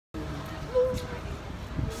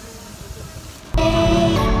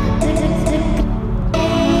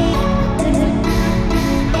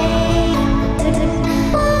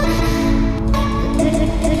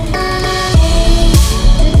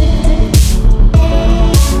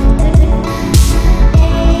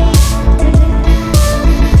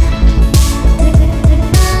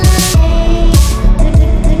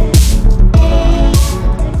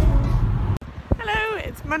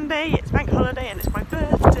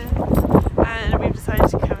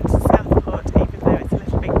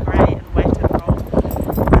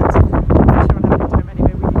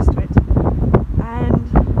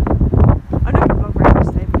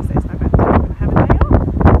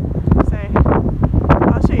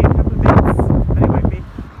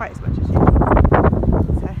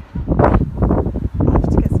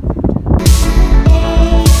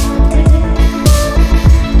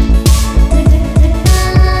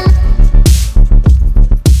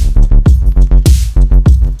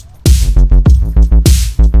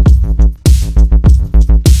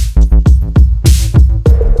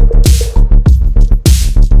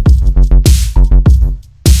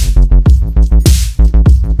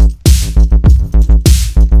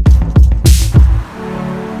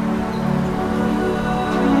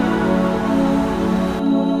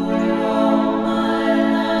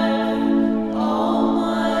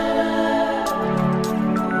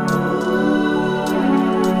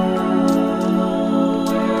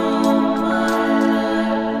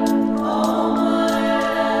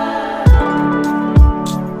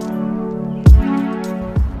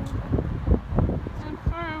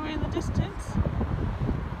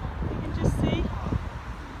see.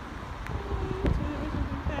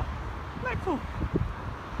 Nightfall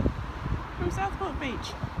from Southport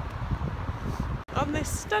Beach on this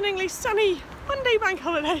stunningly sunny Monday bank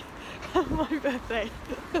holiday on my birthday.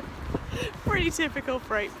 Pretty typical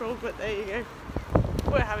for April, but there you go.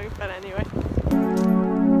 We're having fun anyway.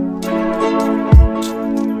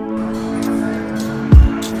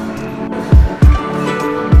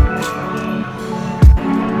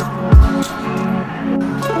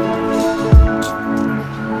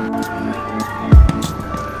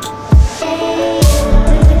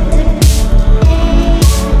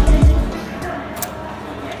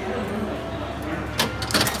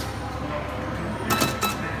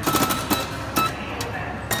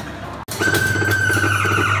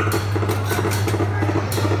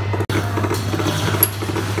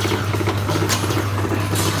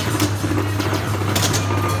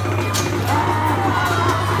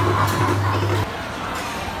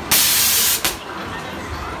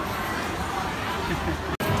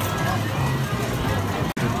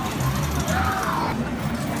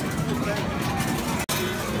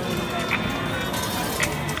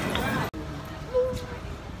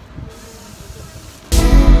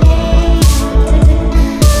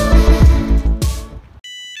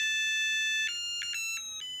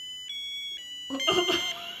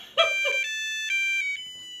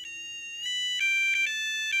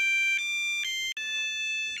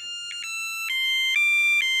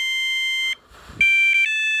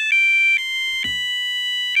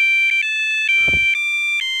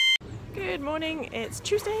 Good morning, it's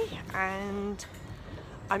Tuesday and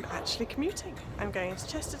I'm actually commuting. I'm going to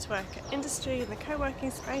Chester to work at Industry in the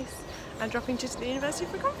co-working space and dropping to the university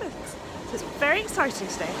for a conference. So it's very exciting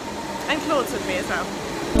today. And Claude's with me as well.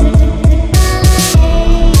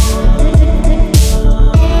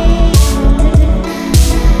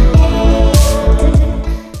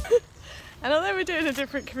 And although we're doing a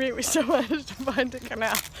different commute, we still managed to find a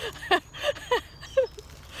canal.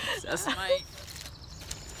 That's my...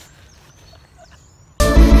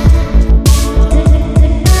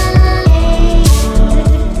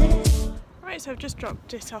 So I've just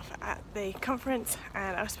dropped it off at the conference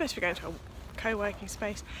and I was supposed to be going to a co-working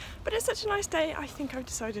space, but it's such a nice day I think I've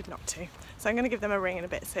decided not to. So I'm going to give them a ring in a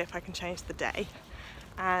bit, see if I can change the day,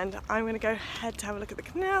 and I'm going to go ahead to have a look at the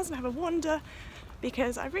canals and have a wander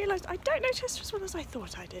because I realised I don't know Chester as well as I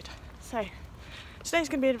thought I did. So today's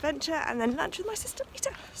going to be an adventure and then lunch with my sister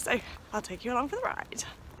later, so I'll take you along for the ride.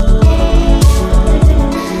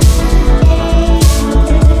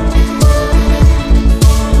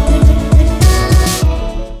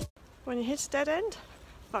 When you hit a dead end,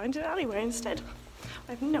 find an alleyway instead.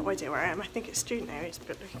 I have no idea where I am. I think it's student areas,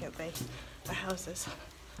 but looking at the houses.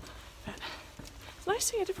 But it's nice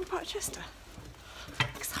seeing a different part of Chester.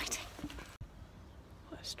 Exciting.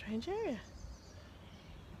 What a strange area.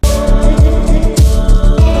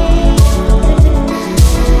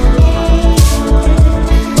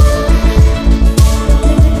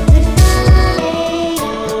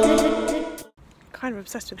 Kind of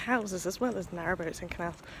obsessed with houses as well as narrowboats and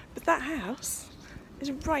canals, but that house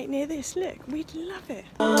is right near this. Look, we'd love it.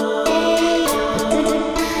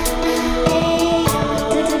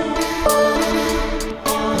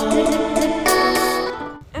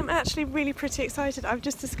 I'm actually really pretty excited. I've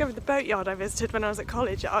just discovered the boatyard I visited when I was at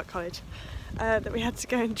college, at art college, that we had to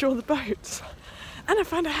go and draw the boats, and I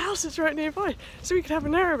found a house that's right nearby, so we could have a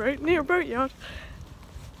narrowboat near a boatyard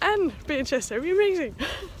and be in Chester. It'd be amazing.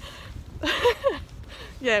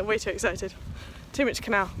 Yeah, way too excited. Too much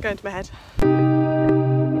canal going to my head.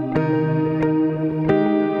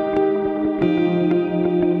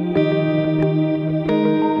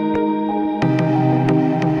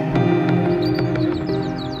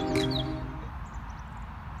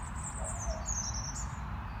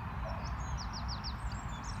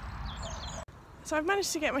 So I've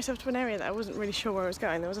managed to get myself to an area that I wasn't really sure where I was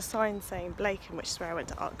going. There was a sign saying Blacon, which is where I went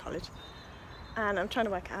to art college. And I'm trying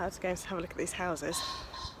to work out how to go and have a look at these houses.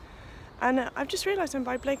 And I've just realised I'm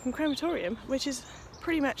by Blacon Crematorium, which is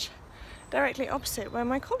pretty much directly opposite where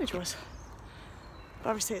my college was.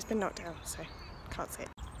 But obviously it's been knocked down, so can't see it.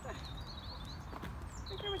 There.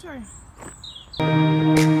 The crematorium.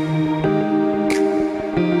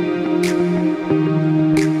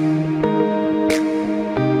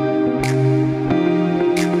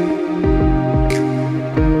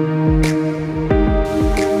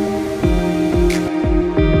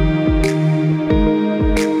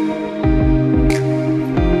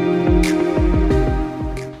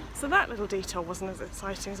 Detour wasn't as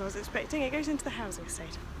exciting as I was expecting. It goes into the housing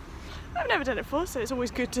estate. I've never done it before, so it's always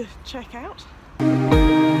good to check out.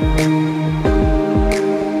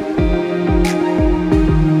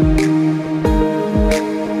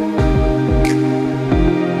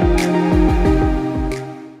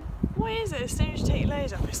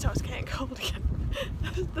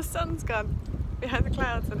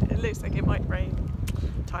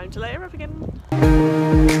 layer up again.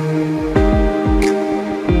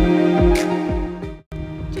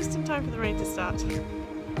 Just in time for the rain to start.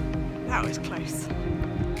 That was close.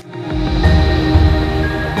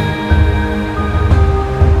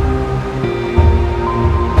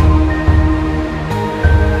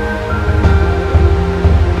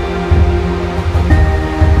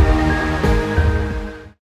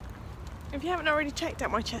 If you haven't already checked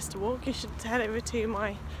out my Chester walk, you should head over to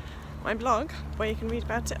my blog where you can read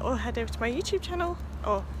about it, or head over to my YouTube channel,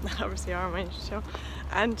 or obviously on my YouTube channel,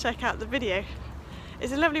 and check out the video.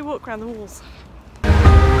 It's a lovely walk around the walls.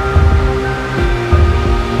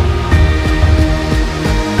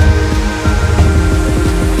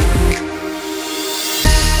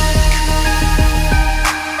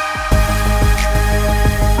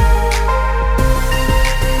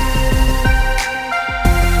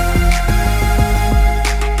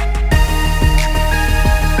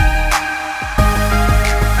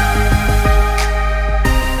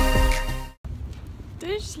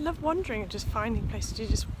 Wandering and just finding places you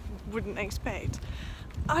just wouldn't expect.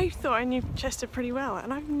 I thought I knew Chester pretty well,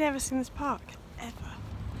 and I've never seen this park ever.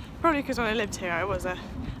 Probably because when I lived here I was a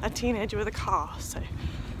teenager with a car, so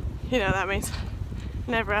you know that means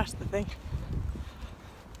never out of the thing.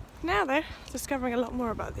 Now though, discovering a lot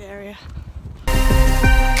more about the area.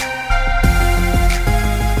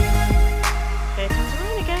 Here comes the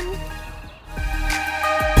rain again.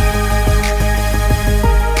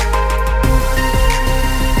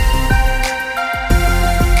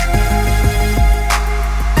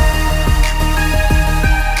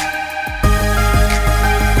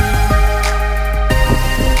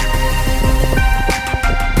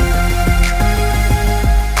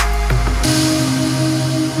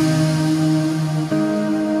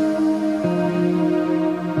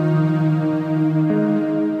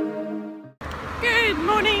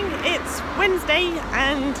 Wednesday,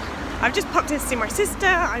 and I've just popped in to see my sister.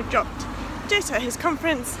 I've dropped Jet at his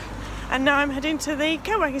conference, and now I'm heading to the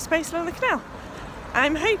co-working space along the canal.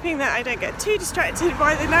 I'm hoping that I don't get too distracted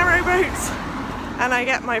by the narrow boats and I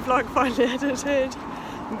get my vlog finally edited,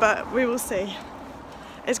 but we will see.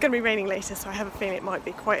 It's going to be raining later, so I have a feeling it might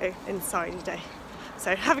be quite an inside day.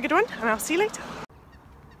 So have a good one, and I'll see you later.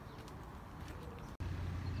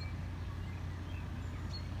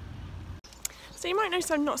 So you might notice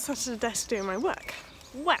I'm not sat at a desk doing my work.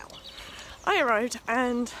 Well, I arrived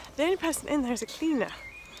and the only person in there is a cleaner.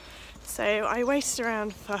 So I waited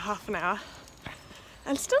around for half an hour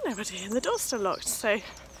and still nobody, and the door's still locked. So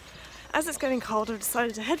as it's getting cold, I've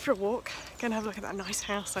decided to head for a walk, go and have a look at that nice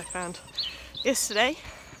house I found yesterday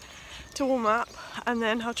to warm up, and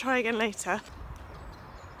then I'll try again later.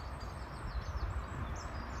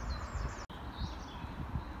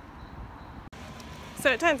 So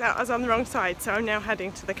it turns out I was on the wrong side, so I'm now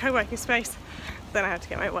heading to the co-working space. Then I have to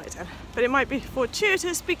get my work done. But it might be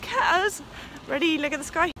fortuitous because, ready, look at the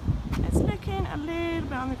sky. It's looking a little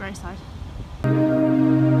bit on the grey side.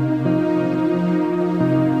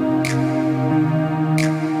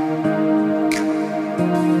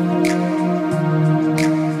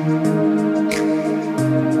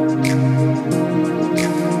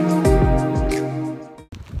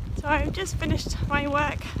 I've just finished my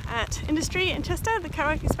work at Industry in Chester, the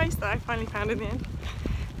co-working space that I finally found in the end,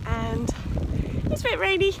 and it's a bit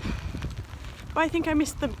rainy, but I think I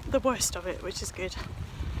missed the worst of it, which is good.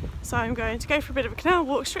 So I'm going to go for a bit of a canal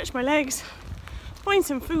walk, stretch my legs, find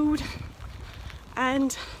some food,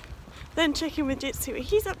 and then check in with Jit, see what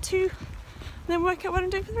he's up to, and then work out what I'm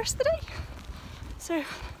doing for the rest of the day. So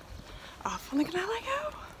off on the canal I go.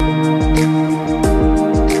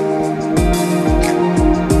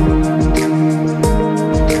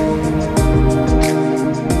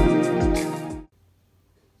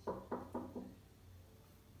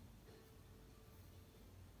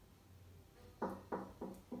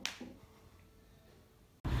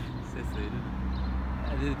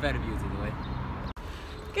 There's better views of the way.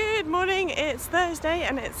 Good morning, it's Thursday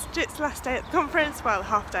and it's Jit's last day at the conference, well,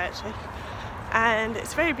 half day actually, and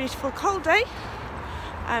it's a very beautiful cold day,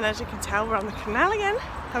 and as you can tell we're on the canal again.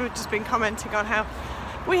 I've just been commenting on how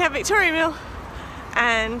we have Victoria Mill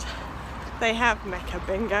and they have Mecca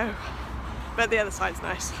Bingo, but the other side's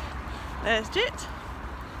nice. There's Jit.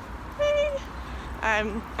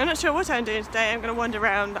 I'm not sure what I'm doing today. I'm going to wander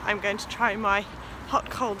around. I'm going to try my hot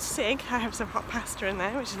cold cig. I have some hot pasta in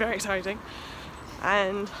there, which is very exciting,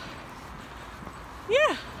 and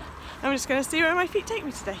yeah, I'm just going to see where my feet take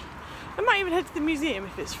me today. I might even head to the museum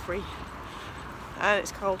if it's free and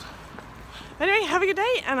it's cold. Anyway, have a good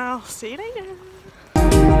day and I'll see you later.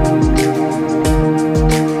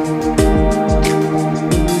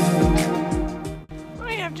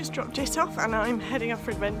 I have just dropped it off and I'm heading off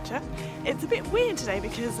for adventure. It's a bit weird today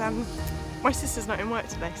because my sister's not in work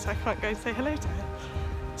today, so I can't go and say hello to her.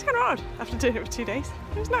 It's kind of odd after doing it for 2 days.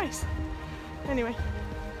 It was nice. Anyway,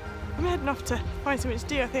 I'm heading off to find something to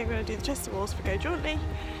do. I think I'm going to do the Chester Walls for Go Jauntily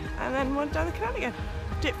and then wander down the canal again.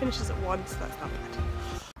 It finishes at 1, so that's not bad.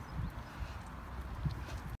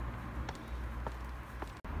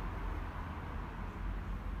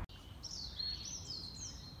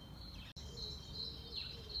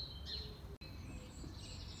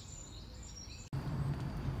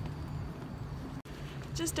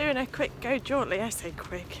 Just doing a quick Go Jauntily. I say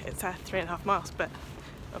quick, it's 3.5 miles, but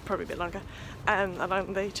probably a bit longer,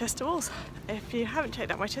 along the Chester Walls. If you haven't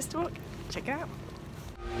checked out my Chester Walk, check it out.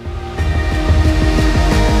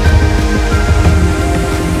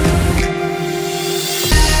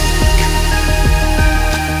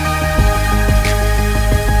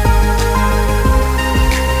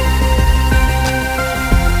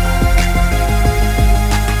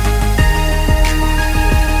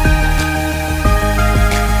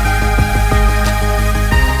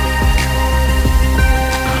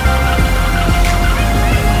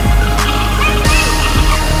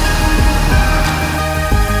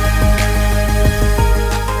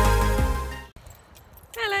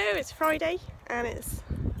 It's Friday and it's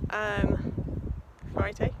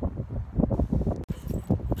Friday.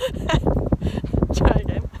 Try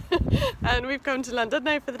again. And we've come to London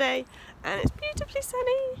for the day and it's beautifully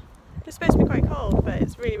sunny. It's supposed to be quite cold, but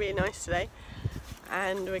it's really, really nice today.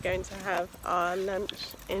 And we're going to have our lunch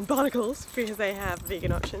in Barnacles because they have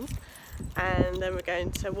vegan options. And then we're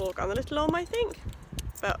going to walk on the Little Orme, I think.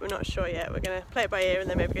 But we're not sure yet. We're going to play it by ear and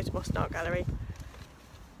then maybe go to Boston Art Gallery.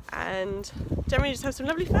 And generally just have some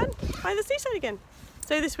lovely fun by the seaside again.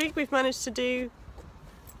 So this week we've managed to do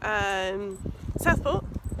Southport,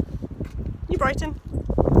 New Brighton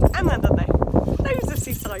and London. Loads of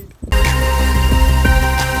seaside.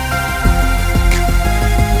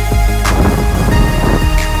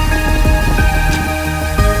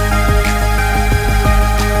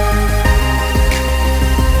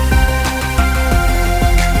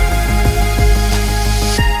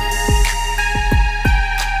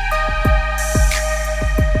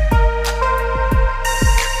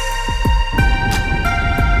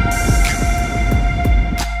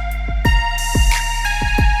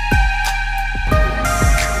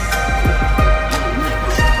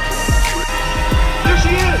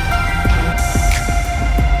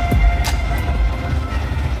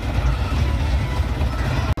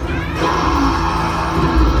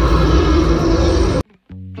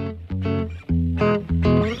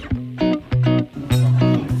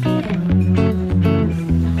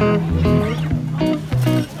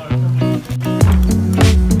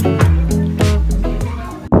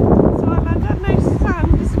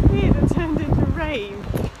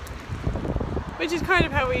 Which is kind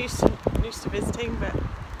of how we're used to visiting, but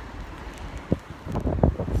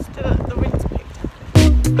still the wind's picked up.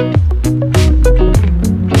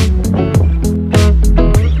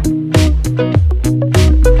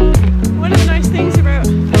 One of the nice things about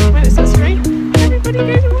when it starts to rain, everybody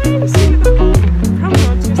goes away and see the whole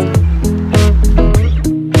promenade just.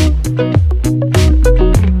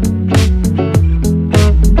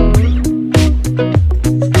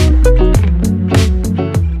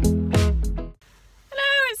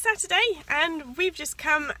 And we've just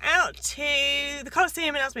come out to the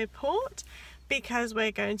Coliseum in Ellesmere Port because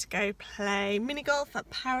we're going to go play mini golf at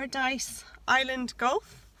Paradise Island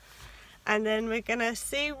Golf, and then we're going to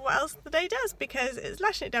see what else the day does because it's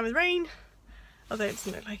lashing it down with rain, although it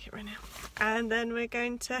doesn't look like it right now. And then we're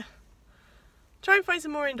going to try and find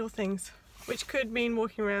some more indoor things, which could mean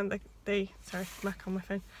walking around the sorry, Mac on my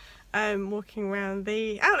phone, walking around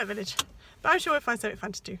the outlet village, but I'm sure we'll find something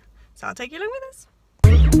fun to do, so I'll take you along with us.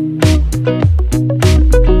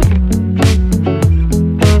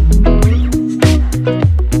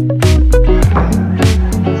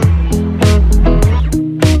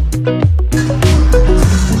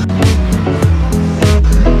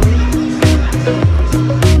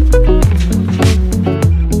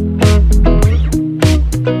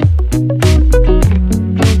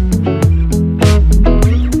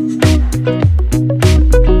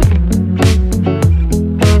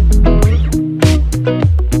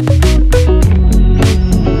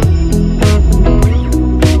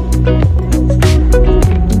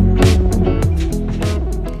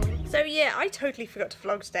 Forgot to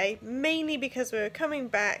vlog today, mainly because we were coming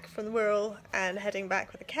back from the Wirral and heading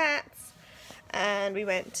back with the cats, and we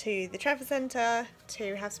went to the Trafford Centre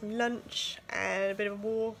to have some lunch and a bit of a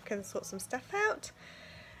walk and sort some stuff out,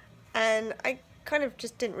 and I kind of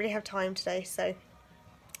just didn't really have time today, so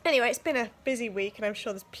Anyway, it's been a busy week and I'm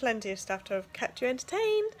sure there's plenty of stuff to have kept you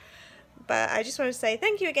entertained. But I just want to say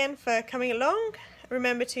thank you again for coming along.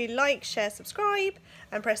 Remember to like, share, subscribe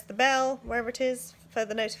and press the bell wherever it is for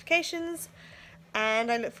the notifications.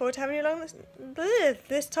 And I look forward to having you along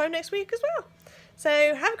this time next week as well. So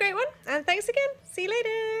have a great one and thanks again. See you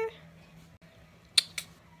later.